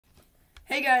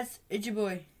Hey guys, it's your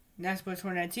boy, NASCAR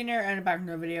 2019 here, and I'm back with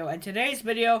another video. And today's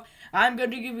video, I'm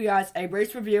going to give you guys a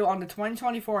race review on the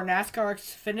 2024 NASCAR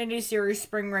Xfinity Series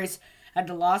Spring Race at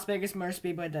the Las Vegas Motor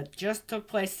Speedway that just took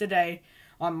place today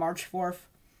on March 2nd,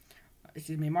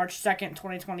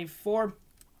 2024.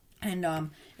 And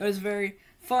it was a very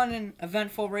fun and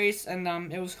eventful race, and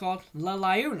it was called La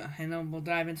Laguna. And we'll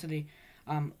dive into the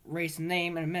race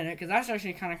name in a minute, because that's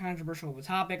actually kind of controversial of a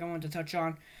topic I wanted to touch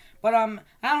on. But I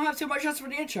don't have too much else for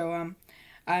the intro.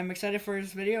 I'm excited for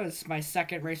this video. It's my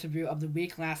second race review of the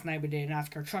week. Last night we did a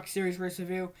NASCAR Truck Series race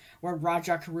review where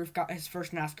Rajah Caruth got his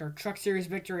first NASCAR Truck Series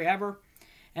victory ever.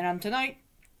 And tonight,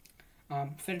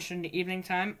 finishing the evening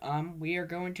time, we are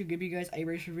going to give you guys a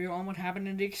race review on what happened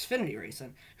in the Xfinity race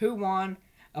and who won,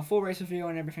 a full race review,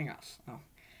 and everything else.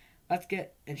 Let's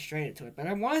get straight into it. But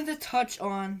I wanted to touch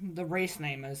on the race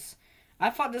name, as I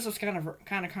thought this was kind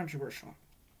of controversial.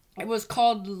 It was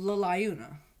called La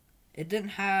Laguna. It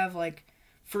didn't have like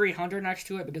 300 next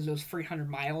to it because it was 300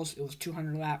 miles. It was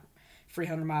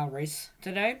 300 mile race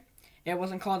today. It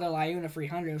wasn't called La Laguna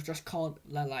 300. It was just called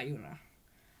La Laguna.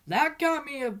 That got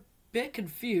me a bit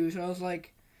confused. I was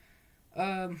like,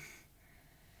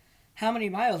 how many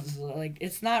miles is it? Like,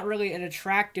 it's not really an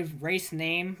attractive race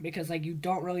name because, like, you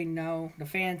don't really know. The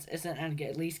fans isn't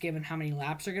at least given how many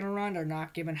laps they're going to run. They're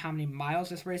not given how many miles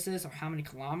this race is or how many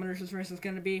kilometers this race is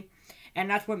going to be. And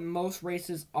that's what most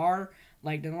races are.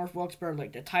 Like the North Wilkesboro,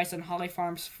 like the Tyson Holly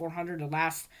Farms 400, the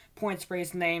last points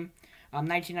race name.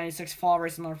 1996 fall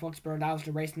race in North Wilkesboro, that was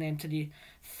the race name to the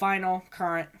final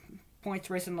current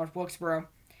points race in North Wilkesboro.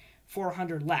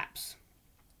 400 laps.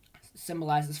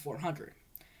 Symbolizes 400.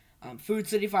 Food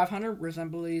City 500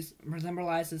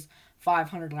 resemblizes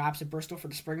 500 laps at Bristol for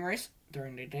the spring race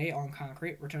during the day on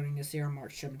concrete, returning this year on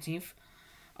March 17th.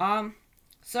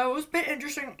 So it was a bit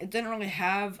interesting. It didn't really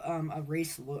have a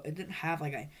race. It didn't have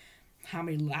like how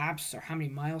many laps or how many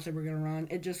miles they were going to run.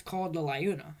 It just called La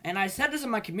Laguna. And I said this on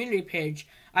my community page.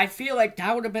 I feel like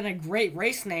that would have been a great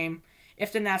race name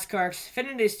if the NASCAR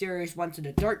Xfinity Series went to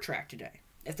the dirt track today.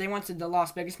 If they went to the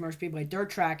Las Vegas Motor Speedway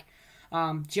dirt track,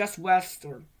 just west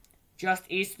or just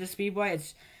east of the Speedway.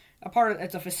 It's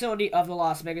a facility of the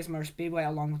Las Vegas Motor Speedway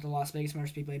along with the Las Vegas Motor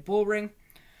Speedway Bull Ring.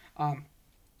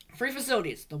 3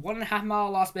 facilities. The 1.5 mile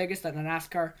Las Vegas that the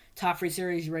NASCAR Top 3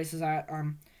 Series races at.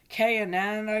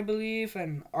 K&N, I believe,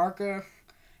 and ARCA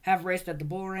have raced at the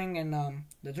Bull Ring and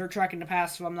the dirt track in the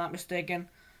past, if I'm not mistaken.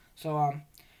 So,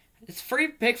 it's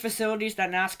 3 big facilities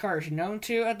that NASCAR is known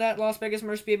to at that Las Vegas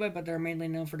Motor Speedway, but they're mainly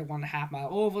known for the 1.5 mile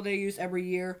oval they use every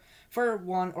year for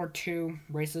 1 or 2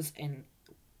 races in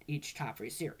each Top 3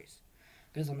 series.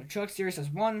 Because on the Truck Series has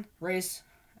 1 race,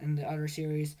 and the other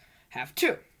series have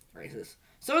 2 races.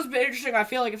 So it's a bit interesting. I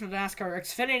feel like if the NASCAR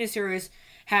Xfinity Series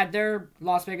had their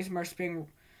Las Vegas Motor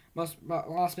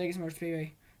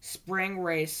Speedway spring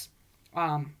race,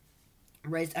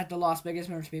 raced at the Las Vegas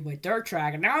Motor Speedway dirt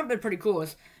track, and that would have been pretty cool.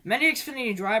 As many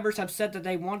Xfinity drivers have said that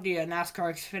they want the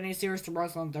NASCAR Xfinity Series to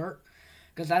race on dirt,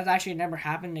 because that's actually never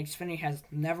happened. Xfinity has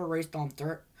never raced on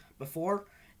dirt before.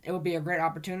 It would be a great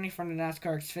opportunity for the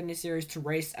NASCAR Xfinity Series to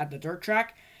race at the dirt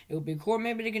track. It would be cool.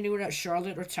 Maybe they can do it at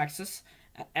Charlotte or Texas.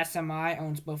 SMI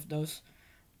owns both of those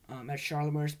at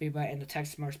Charlotte Motor Speedway and the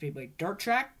Texas Motor Speedway dirt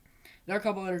track. There are a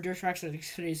couple other dirt tracks that the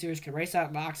Xfinity Series could race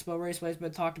at. Knoxville Raceway has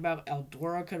been talked about.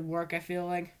 Eldora could work, I feel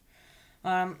like.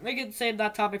 We could save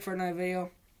that topic for another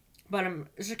video. But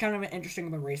it's just kind of an interesting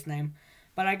of a race name.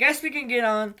 But I guess we can get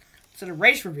on to the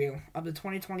race review of the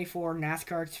 2024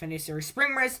 NASCAR Xfinity Series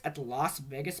Spring Race at the Las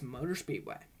Vegas Motor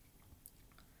Speedway.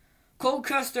 Cole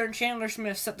Custer and Chandler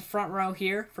Smith set the front row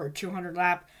here for a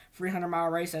 200-lap, 300-mile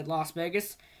race at Las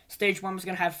Vegas. Stage 1 was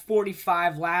going to have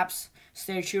 45 laps.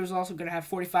 Stage 2 was also going to have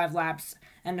 45 laps.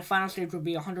 And the final stage would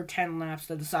be 110 laps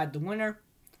to decide the winner.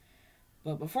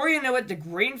 But before you know it, the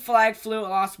green flag flew at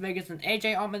Las Vegas, and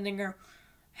A.J. Allmendinger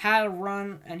had a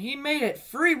run, and he made it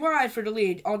 3 wide for the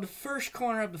lead on the first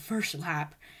corner of the first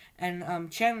lap. And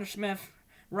Chandler Smith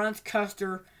runs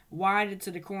Custer wide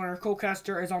into the corner. Cole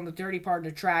Custer is on the dirty part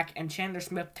of the track, and Chandler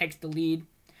Smith takes the lead.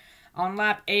 On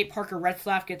lap 8, Parker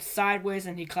Retzlaff gets sideways,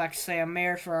 and he collects Sam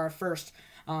Mayer for our first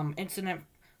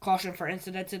caution for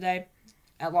incident today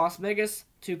at Las Vegas.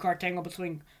 2-car tangle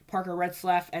between Parker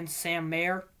Retzlaff and Sam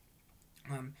Mayer.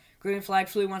 Green flag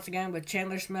flew once again with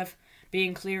Chandler Smith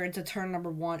being clear into turn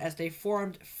number 1 as they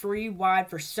formed 3 wide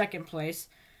for second place.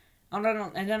 And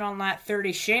then on lap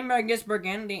 30, Shane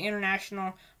Gisbergen, the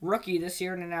international rookie this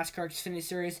year in the NASCAR Xfinity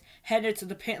Series, headed to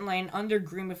the pit lane under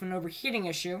green with an overheating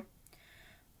issue.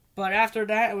 But after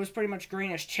that, it was pretty much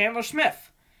green as Chandler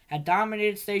Smith had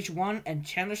dominated stage 1, and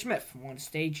Chandler Smith won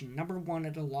stage number 1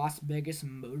 at the Las Vegas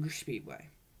Motor Speedway.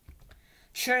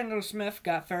 Chandler Smith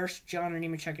got first, John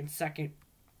Nemechek in second,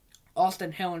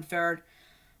 Austin Hill in third,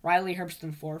 Riley Herbst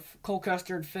in fourth, Cole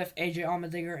Custer in fifth, AJ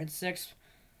Allmendinger in sixth,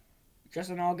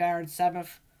 Justin Allgaier in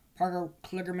seventh, Parker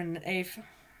Kligerman in eighth,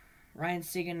 Ryan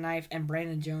Sieg in ninth, and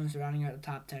Brandon Jones rounding out the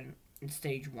top 10 in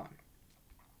Stage 1.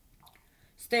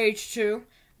 Stage 2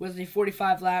 was the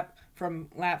 45 lap from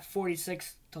lap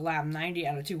 46 to lap 90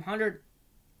 out of 200.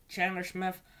 Chandler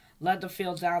Smith led the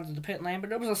field down to the pit lane,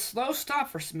 but it was a slow stop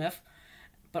for Smith.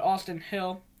 But Austin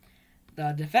Hill,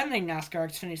 the defending NASCAR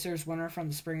Xfinity Series winner from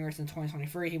the spring race in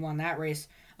 2023, he won that race.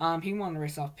 He won the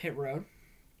race off pit road.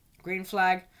 Green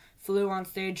flag flew on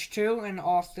Stage 2, and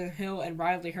Austin Hill and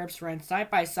Riley Herbst ran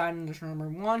side by side in the turn number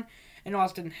 1, and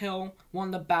Austin Hill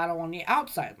won the battle on the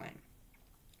outside lane.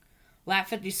 Lap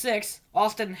 56,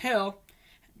 Austin Hill,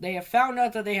 they have found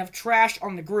out that they have trash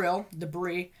on the grill,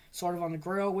 debris sort of on the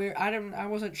grill. I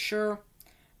wasn't sure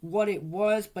what it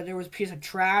was, but there was a piece of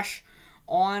trash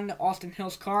on Austin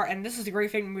Hill's car, and this is a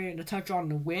great thing to touch on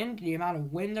the wind, the amount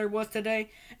of wind there was today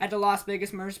at the Las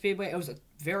Vegas Motor Speedway. It was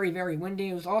very, very windy.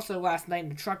 It was also last night in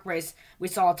the truck race. We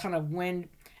saw a ton of wind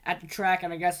at the track,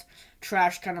 and I guess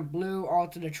trash kind of blew all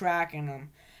to the track, and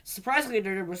surprisingly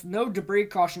there was no debris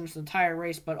cautions the entire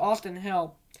race, but Austin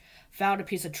Hill found a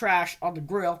piece of trash on the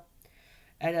grill,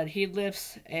 and then he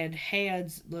lifts and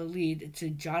hands the lead to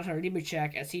John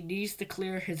Nemechek as he needs to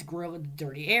clear his grill in the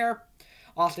dirty air.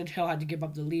 Austin Hill had to give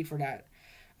up the lead for that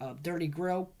dirty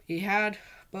grill he had,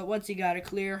 but once he got it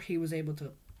clear, he was able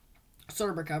to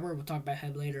sort of recover. We'll talk about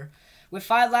him later. With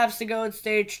 5 laps to go in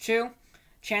Stage 2,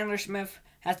 Chandler Smith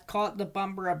has caught the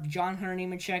bumper of John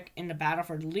Nemechek in the battle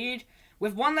for the lead.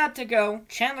 With 1 lap to go,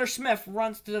 Chandler Smith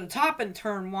runs to the top in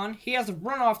Turn 1. He has a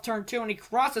run off Turn 2, and he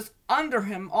crosses under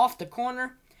him off the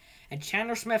corner. And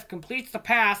Chandler Smith completes the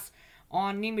pass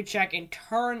on Nemechek in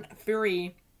Turn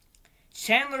 3.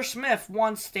 Chandler Smith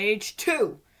won Stage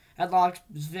 2 at Las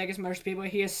Vegas Motor Speedway.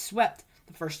 He has swept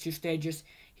the first 2 stages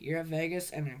here at Vegas,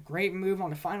 and a great move on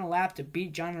the final lap to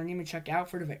beat John Nemechek out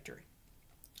for the victory.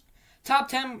 Top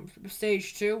 10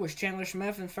 Stage 2 was Chandler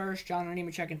Smith in first, John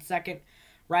Nemechek in second,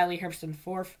 Riley Herbst in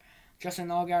fourth, Justin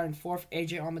Allgaier in fourth,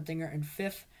 AJ Allmendinger in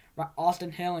fifth,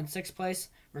 Austin Hill in sixth place,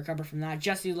 recovered from that,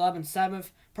 Jesse Love in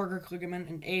seventh, Parker Kligerman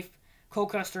in eighth, Cole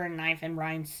Custer in ninth, and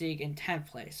Ryan Sieg in 10th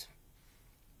place.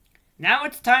 Now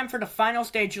it's time for the final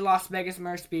stage of Las Vegas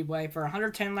Motor Speedway for a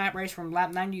 110-lap race from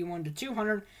lap 91 to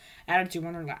 200 out of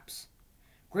 200 laps.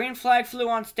 Green flag flew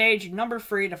on stage number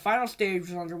 3. The final stage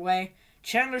was underway.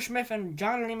 Chandler Smith and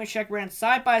John Nemechek ran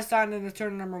side by side in the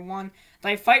turn number 1.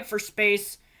 They fight for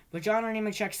space, but John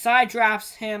Nemechek side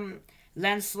drafts him,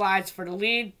 then slides for the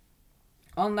lead.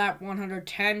 On lap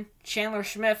 110, Chandler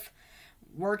Smith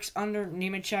works under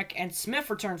Nemechek, and Smith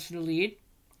returns to the lead.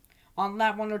 On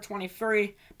lap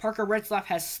 123, Parker Retzlaff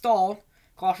has stalled.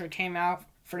 Caution came out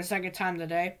for the second time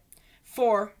today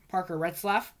for Parker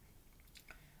Retzlaff.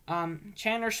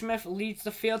 Chandler Smith leads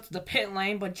the field to the pit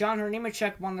lane, but John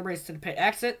Nemechek won the race to the pit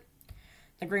exit.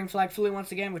 The green flag flew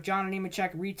once again with John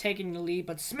Nemechek retaking the lead,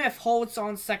 but Smith holds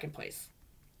on second place.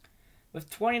 With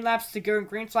 20 laps to go,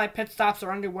 green flag pit stops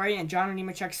are underway, and John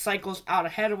Nemechek cycles out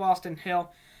ahead of Austin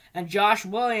Hill. And Josh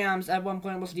Williams at one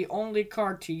point was the only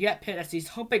car to yet pit as he's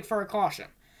hoping for a caution.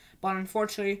 But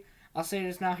unfortunately, I'll say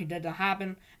this now, he did not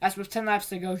happen. As with 10 laps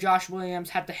to go, Josh Williams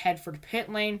had to head for the pit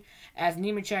lane as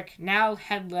Nemechek now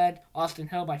led Austin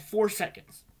Hill by 4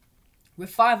 seconds. With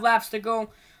 5 laps to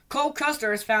go, Cole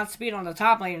Custer has found speed on the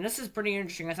top lane. And this is pretty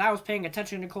interesting. As I was paying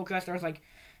attention to Cole Custer, I was like,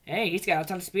 hey, he's got a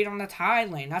ton of speed on that high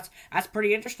lane. That's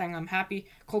pretty interesting. I'm happy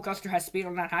Cole Custer has speed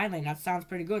on that high lane. That sounds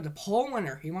pretty good. The pole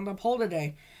winner. He won the pole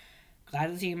today. Glad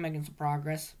to see him making some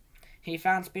progress. He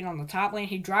found speed on the top lane.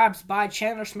 He drives by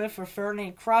Chandler Smith for third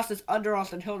and crosses under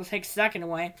Austin Hill to take second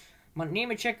away. But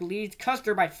Nemechek leads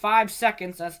Custer by 5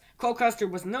 seconds as Cole Custer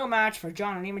was no match for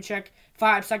John Nemechek,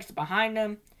 5 seconds behind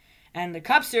him. And the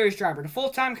Cup Series driver, the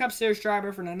full-time Cup Series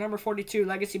driver for the number 42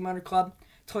 Legacy Motor Club,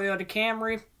 Toyota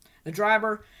Camry, the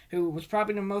driver who was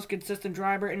probably the most consistent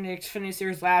driver in the Xfinity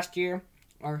Series last year,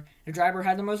 or the driver who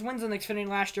had the most wins in the Xfinity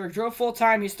last year, drove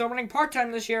full-time. He's still running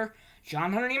part-time this year.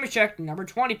 John Nemechek, number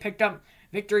 20, picked up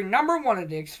victory number 1 of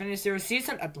the Xfinity Series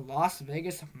season at the Las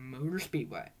Vegas Motor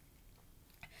Speedway.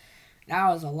 That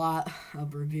was a lot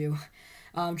of review.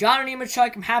 John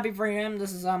Nemechek, I'm happy for him.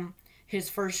 This is his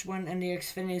first win in the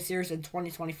Xfinity Series in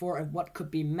 2024 of what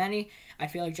could be many. I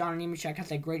feel like John Nemechek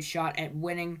has a great shot at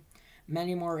winning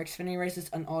many more Xfinity races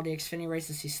and all the Xfinity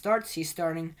races he starts. He's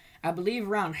starting, I believe,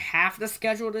 around half the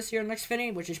schedule this year in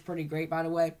Xfinity, which is pretty great, by the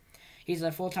way. He's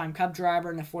a full-time Cup driver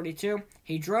in the 42.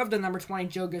 He drove the number 20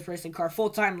 Joe Gibbs Racing car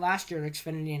full-time last year in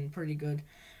Xfinity, and pretty good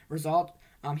result.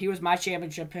 He was my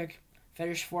championship pick.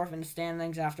 finished 4th in the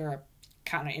standings after a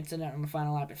kind of incident on the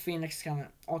final lap at Phoenix. Kind of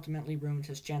ultimately ruined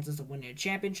his chances of winning a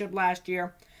championship last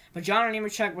year. But John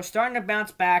Nemechek was starting to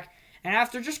bounce back, and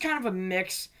after just kind of a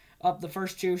mix of the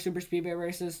first 2 super speedway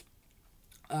races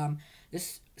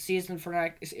this season for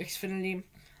Xfinity,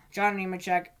 John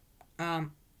Nemechek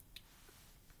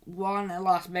won at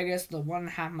Las Vegas, the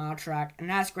 1.5 mile track, and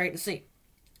that's great to see.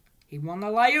 He won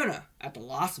the Laguna at the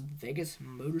Las Vegas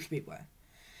Motor Speedway.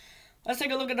 Let's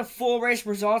take a look at the full race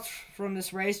results from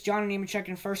this race. John Nemechek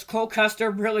in first. Cole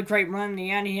Custer, really great run in the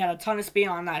end. He had a ton of speed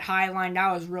on that high line.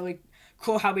 That was really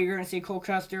cool how we were going to see Cole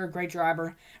Custer, a great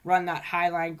driver, run that high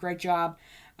line. Great job.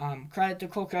 Credit to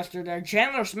Cole Custer there.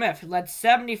 Chandler Smith led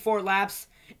 74 laps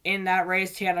in that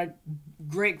race. He had a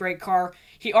great car.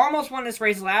 He almost won this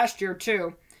race last year,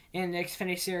 too, in the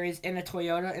Xfinity Series in a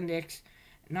Toyota, in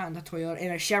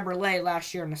a Chevrolet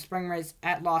last year in the spring race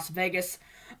at Las Vegas.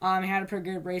 He had a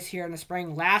pretty good race here in the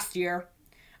spring last year.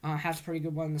 Has a pretty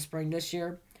good one in the spring this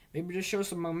year. Maybe just show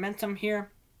some momentum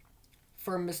here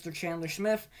for Mr. Chandler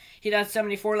Smith. He did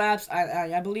 74 laps,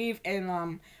 I believe, in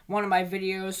one of my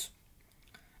videos.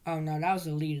 Oh, no, that was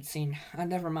a deleted scene.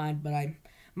 Never mind, but I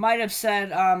might have said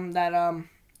that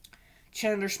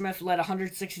Chandler Smith led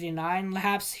 169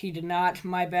 laps. He did not,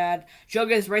 my bad. Joe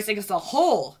Gibbs Racing as a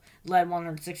whole led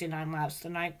 169 laps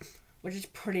tonight, which is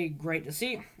pretty great to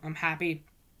see. I'm happy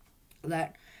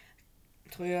that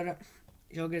Toyota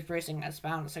Joe Gibbs Racing has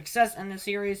found success in the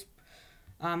series.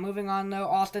 Moving on, though,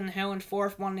 Austin Hill in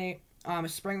 4th won the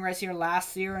spring race here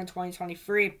last year in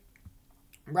 2023.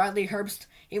 Riley Herbst,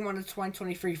 he won the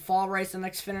 2023 fall race in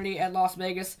Xfinity at Las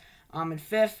Vegas in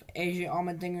 5th. AJ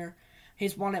Allmendinger,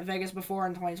 he's won at Vegas before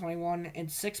in 2021 in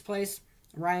 6th place.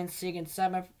 Ryan Sieg in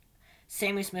 7th.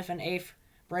 Sammy Smith in 8th.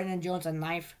 Brandon Jones in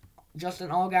 9th. Justin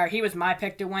Allgaier, he was my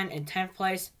pick to win in 10th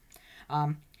place.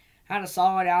 Had a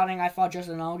solid outing. I thought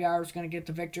Justin Allgaier was going to get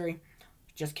the victory.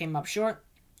 Just came up short.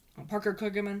 Parker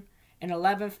Kligerman in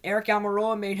 11th. Eric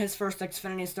Almirola made his first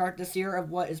Xfinity start this year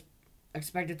of what is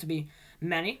expected to be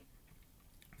many.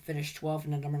 Finished 12th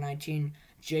in the number 19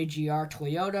 JGR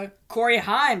Toyota. Corey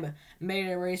Heim made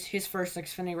his first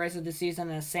Xfinity race of the season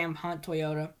in a Sam Hunt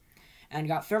Toyota and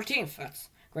got 13th. That's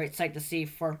a great sight to see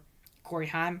for Corey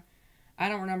Heim. I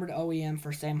don't remember the OEM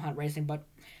for Sam Hunt Racing, but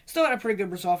still had a pretty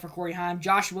good result for Corey Heim.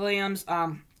 Josh Williams,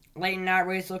 late in that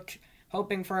race, looked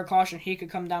hoping for a caution. He could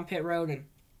come down pit road and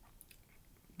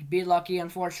be lucky.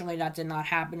 Unfortunately, that did not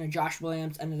happen, and Josh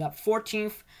Williams ended up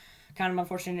 14th. Kind of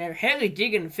unfortunate there. Haley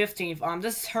Deegan, 15th.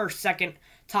 This is her second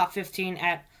top 15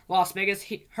 at Las Vegas.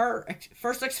 Her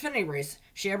first Xfinity race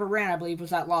she ever ran, I believe,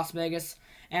 was at Las Vegas,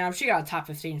 and she got a top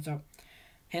 15, so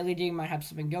Haley Deegan might have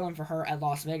something going for her at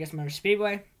Las Vegas Motor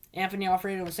Speedway. Anthony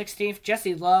Alfredo was 16th.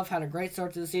 Jesse Love had a great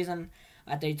start to the season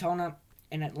at Daytona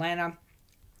in Atlanta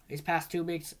these past 2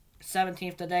 weeks.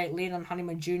 17th today. Leland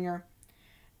Honeyman Jr.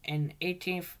 in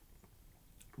 18th.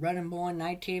 Redden Bowen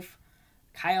 19th.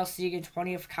 Kyle Segan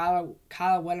 20th.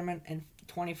 Kyle Wetterman in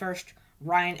 21st.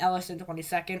 Ryan Ellis in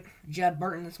 22nd. Jed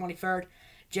Burton in 23rd.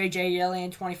 J.J. Yelly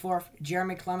in 24th.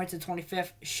 Jeremy Clements in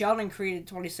 25th. Sheldon Creed in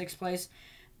 26th place.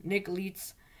 Nick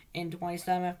Leitz in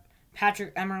 27th.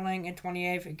 Patrick Emmerling in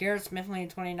 28th, Garrett Smithley in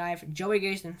 29th, Joey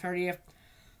Gase in 30th,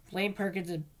 Blaine Perkins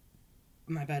in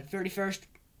 31st,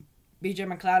 BJ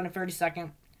McLeod in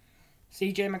 32nd,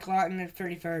 CJ McLaughlin in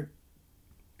 33rd,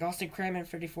 Dawson Cram in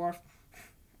 34th,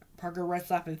 Parker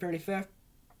Retzlaff in 35th,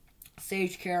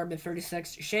 Sage Carib in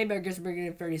 36th, Shea Bear Gisbergen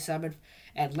in 37th,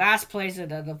 and last place in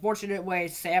an unfortunate way,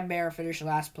 Sam Mayer finished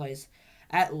last place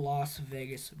at Las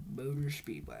Vegas Motor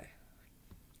Speedway.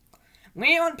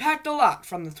 We unpacked a lot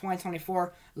from the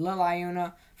 2024 La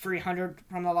Laguna 300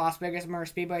 from the Las Vegas Motor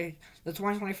Speedway. The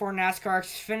 2024 NASCAR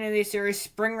Xfinity Series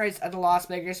Spring Race at the Las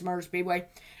Vegas Motor Speedway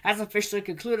has officially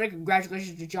concluded.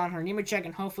 Congratulations to John Nemechek,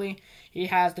 and hopefully he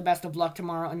has the best of luck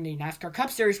tomorrow in the NASCAR Cup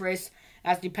Series race,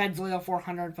 as the Pennzoil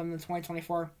 400 from the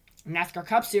 2024 NASCAR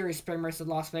Cup Series Spring Race at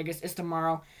Las Vegas is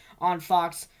tomorrow on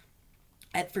Fox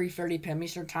at 3:30 p.m.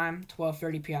 Eastern Time,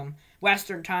 12:30 p.m.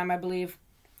 Western Time, I believe.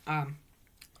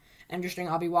 Interesting.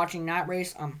 I'll be watching that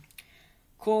race.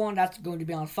 Cool, and that's going to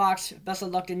be on Fox. Best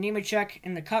of luck to Nemechek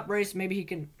in the Cup race. Maybe he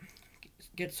can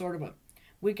get sort of a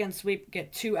weekend sweep,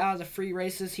 get 2 out of the 3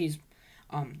 races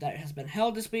that has been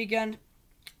held this weekend.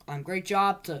 Great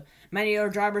job to many other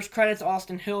drivers. Credits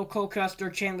Austin Hill, Cole Custer,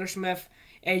 Chandler Smith,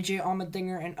 AJ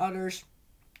Allmendinger, and others.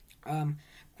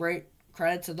 Great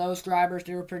credit to those drivers.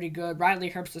 They were pretty good.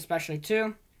 Riley Herbst especially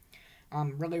too.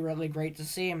 Really great to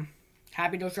see him.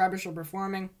 Happy those drivers are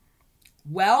performing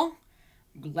well.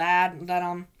 Glad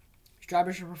that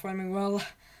drivers are performing well.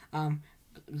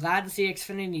 Glad to see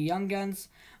Xfinity Young Guns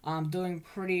doing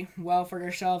pretty well for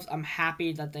themselves. I'm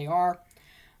happy that they are.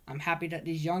 I'm happy that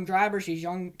these young drivers, these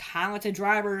young talented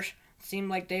drivers, seem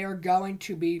like they are going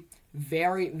to be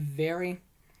very, very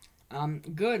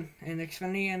good in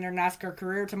Xfinity and their NASCAR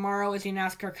career. Tomorrow is the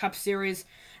NASCAR Cup Series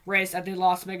race at the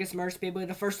Las Vegas Motor Speedway,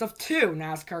 the first of 2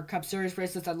 NASCAR Cup Series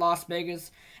races at Las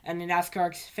Vegas, and the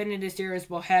NASCAR Xfinity Series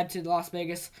will head to Las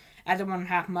Vegas at the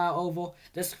 1.5 mile oval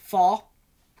this fall.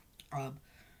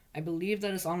 I believe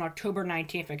that is on October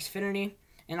 19th, Xfinity,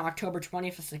 and October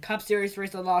 20th is the Cup Series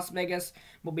race at Las Vegas.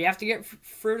 But we have to get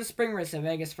through the spring race at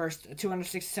Vegas first, a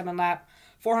 267 lap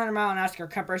 400-mile NASCAR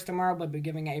Cup race tomorrow. We'll be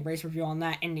giving a race review on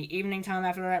that in the evening time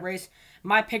after that race.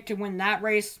 My pick to win that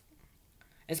race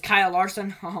is Kyle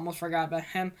Larson. I almost forgot about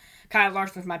him. Kyle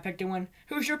Larson is my pick to win.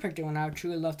 Who's your pick to win? I would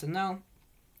truly love to know.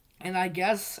 And I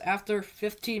guess after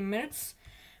 15 minutes,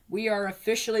 we are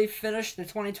officially finished the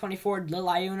 2024 Little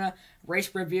Iona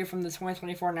race review from the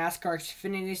 2024 NASCAR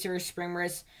Xfinity Series Spring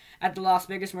Race at the Las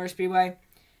Vegas Motor Speedway.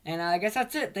 And I guess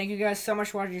that's it. Thank you guys so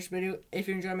much for watching this video. If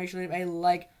you enjoyed, make sure to leave a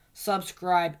like,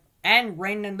 subscribe, and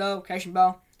ring the notification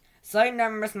bell so you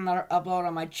never miss another upload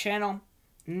on my channel.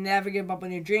 Never give up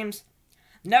on your dreams.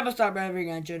 Never stop believing in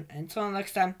your engine. Until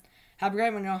next time, have a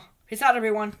great one, y'all. Peace out,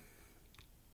 everyone.